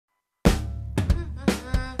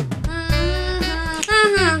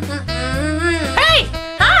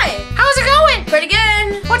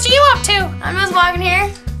What you up to? I'm just walking here.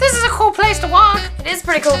 This is a cool place to walk. It is a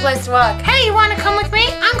pretty cool place to walk. Hey, you wanna come with me?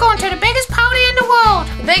 I'm going to the biggest party in the world.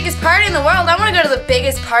 The biggest party in the world? I want to go to the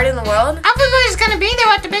biggest party in the world. Everybody's gonna be there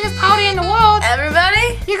at the biggest party in the world.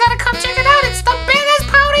 Everybody? You gotta come check it out. It's the biggest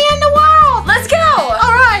party in the world. Let's go!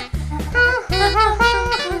 Alright.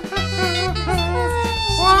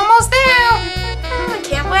 We're almost there. I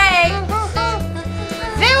can't wait.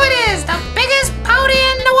 There it is, the biggest party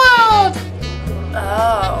in the world.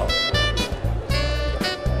 Oh.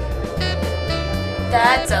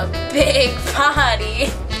 That's a big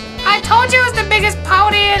party. I told you it was the biggest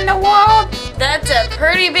party in the world. That's a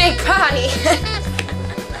pretty big party.